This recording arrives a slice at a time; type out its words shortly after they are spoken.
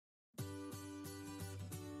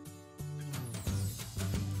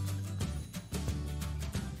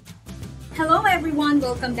Hello everyone!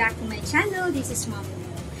 Welcome back to my channel. This is Mhel.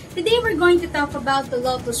 Today we're going to talk about the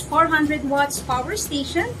LOTUS 400 watts power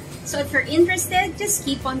station. So if you're interested, just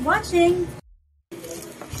keep on watching.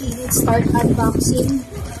 We will start unboxing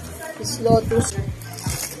this LOTUS.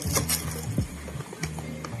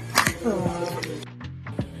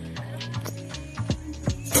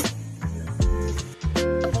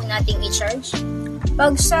 Nating i-charge.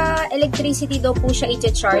 Pag sa electricity daw po siya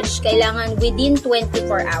i-charge, kailangan within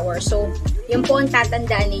 24 hours. So, yun po ang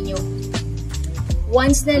tatandaan ninyo.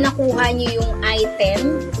 Once na nakuha nyo yung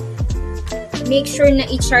item, make sure na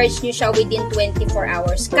i-charge nyo siya within 24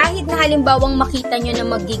 hours. Kahit na halimbawang makita nyo na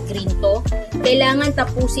mag-green to, kailangan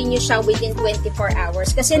tapusin nyo siya within 24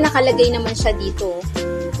 hours. Kasi nakalagay naman siya dito.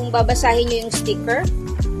 Kung babasahin nyo yung sticker,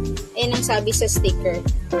 ang sabi sa sticker,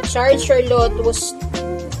 charge your LOTUS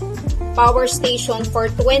power station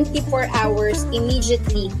for 24 hours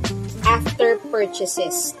immediately after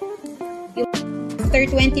purchases. After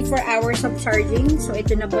 24 hours of charging, so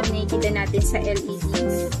ito na po nakikita natin sa LED.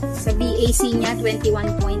 Sa BAC niya,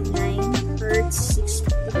 21.9 Hz,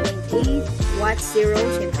 60.8 watts, 0,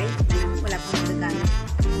 syempre, wala pang magagana.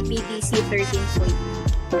 BTC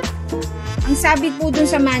 13.9. Ang sabi po dun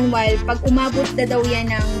sa manual, pag umabot na daw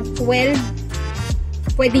yan ng 12,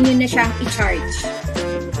 pwede nyo na siyang i-charge.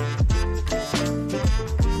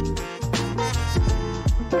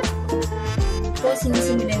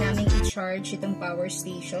 Sinisimulan namin i-charge itong power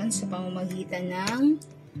station sa pamamagitan ng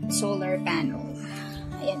solar panel.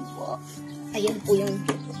 Ayan po. Ayan po yung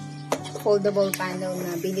foldable panel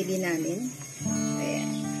na binili namin.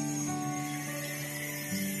 Ayan.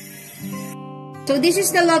 So this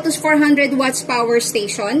is the LOTUS 400 watts power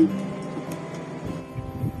station.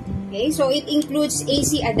 Okay, so it includes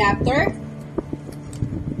AC adapter.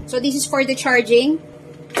 So this is for the charging.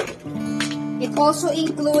 It also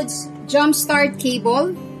includes jump start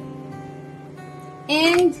cable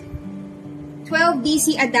and 12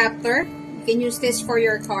 DC adapter. You can use this for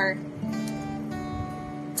your car.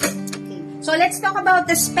 Okay. So let's talk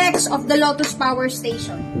about the specs of the LOTUS power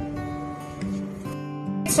station.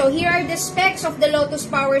 So here are the specs of the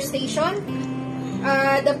LOTUS power station.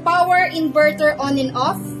 The power inverter on and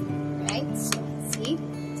off. Right? So let's see.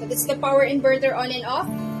 So this is the power inverter on and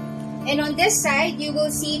off. And on this side, you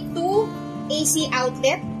will see two AC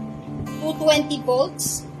outlet. 220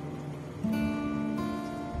 volts.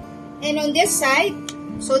 And on this side,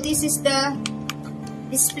 so this is the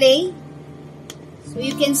display. So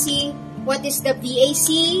you can see what is the VAC,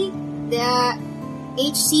 the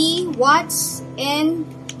HC, watts, and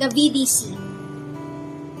the VDC.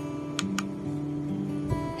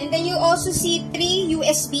 And then you also see 3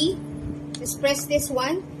 USB. Just press this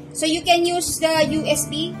one. So you can use the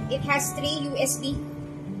USB. It has 3 USB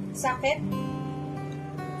socket.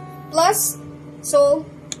 Plus, so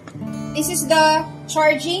this is the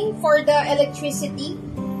charging for the electricity.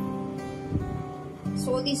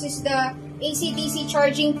 So this is the AC/DC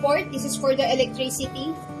charging port. This is for the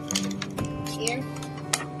electricity. Here.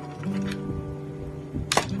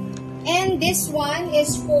 And this one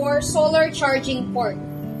is for solar charging port.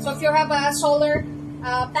 So if you have a solar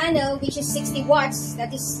panel which is 60 watts,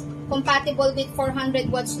 that is compatible with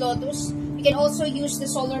 400 watts LOTUS, you can also use the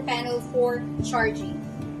solar panel for charging.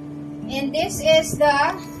 And this is the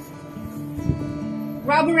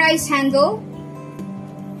rubberized handle.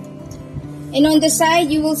 And on the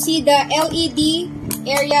side, you will see the LED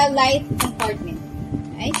area light compartment.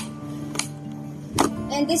 Right?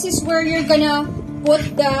 And this is where you're gonna put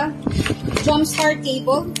the jump start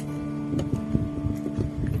cable.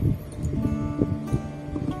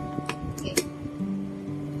 Okay.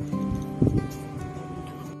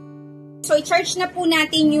 So, i-charge na po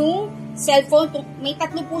natin yung cellphone. May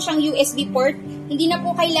tatlo po siyang USB port. Hindi na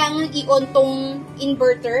po kailangan i-on tong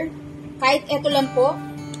inverter. Kahit ito lang po.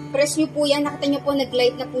 Press nyo po yan. Nakita nyo po,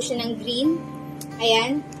 nag-light na po siya ng green.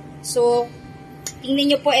 Ayan. So,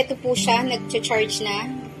 tingnan nyo po, ito po siya. Nag-charge na.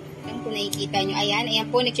 Ayan po, nakikita nyo. Ayan. Ayan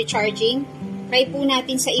po, nag-charging. Try po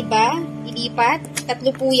natin sa iba. Ilipat.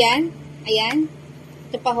 Tatlo po yan. Ayan.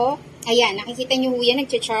 Ito pa ho. Ayan. Nakikita nyo po yan.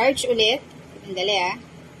 Nag-charge ulit. Andali ah.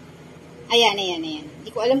 Ayan, ayan, ayan. Hindi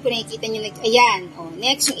ko alam kung nakikita nyo. Ayan. O,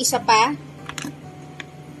 next, yung isa pa.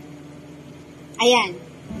 Ayan.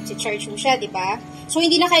 Nag-charge mo siya, di ba? So,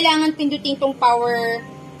 hindi na kailangan pindutin tong power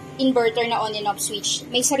inverter na on and off switch.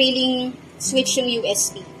 May sariling switch yung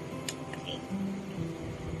USB. Okay.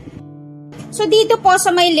 So, dito po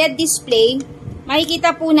sa may LED display,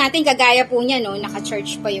 makikita po natin, kagaya po niya, no?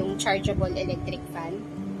 Naka-charge pa yung chargeable electric fan.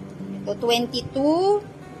 Ito, 22,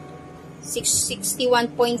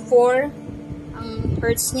 61.4 ang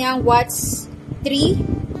hertz niya, watts 3.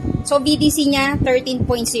 So, BDC niya, 13.0.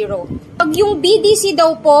 Pag yung BDC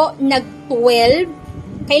daw po, nag-12,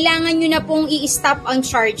 kailangan nyo na pong i-stop ang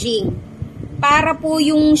charging. Para po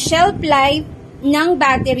yung shelf life ng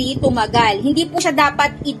battery tumagal. Hindi po siya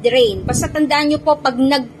dapat i-drain. Basta tandaan nyo po, pag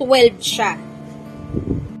nag-12 siya.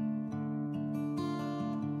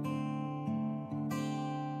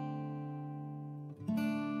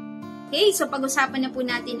 Okay, so pag-usapan na po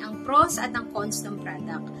natin ang pros at ang cons ng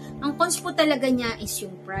product. Ang cons po talaga niya is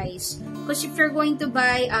yung price. Because if you're going to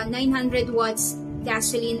buy a 900 watts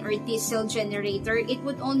gasoline or diesel generator, it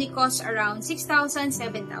would only cost around 6,000,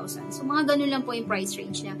 7,000. So mga ganun lang po yung price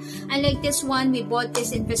range niya. Unlike this one, we bought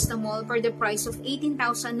this in Mall for the price of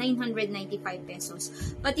 18,995 pesos.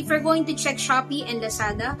 But if you're going to check Shopee and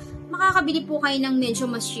Lazada, makakabili po kayo ng medyo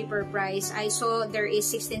mas cheaper price. I saw there is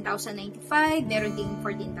 16,095, meron ding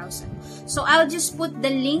 14,000. So I'll just put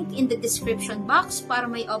the link in the description box para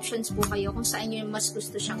may options po kayo kung saan nyo mas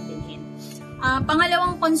gusto siyang bilhin.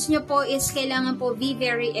 Pangalawang cons nyo po is kailangan po be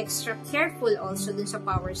very extra careful also dun sa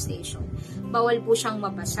power station. Bawal po siyang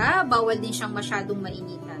mabasa, bawal din siyang masyadong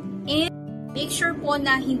mainitan. And make sure po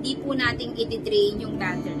na hindi po nating i-drain yung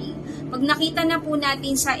battery. Pag nakita na po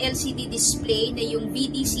natin sa LCD display na yung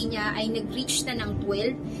VDC niya ay nag-reach na ng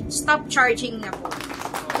 12, stop charging na po.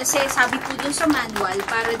 Kasi sabi po dun sa manual,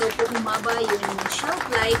 para daw po humaba yung shelf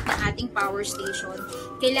life ng ating power station,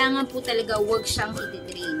 kailangan po talaga wag siyang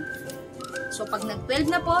i-drain. So, pag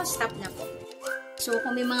nag-12 na po, stop na po. So,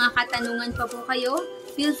 kung may mga katanungan pa po kayo,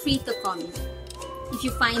 feel free to comment. If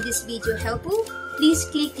you find this video helpful, please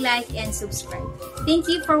click like and subscribe.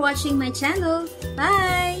 Thank you for watching my channel.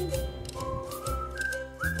 Bye!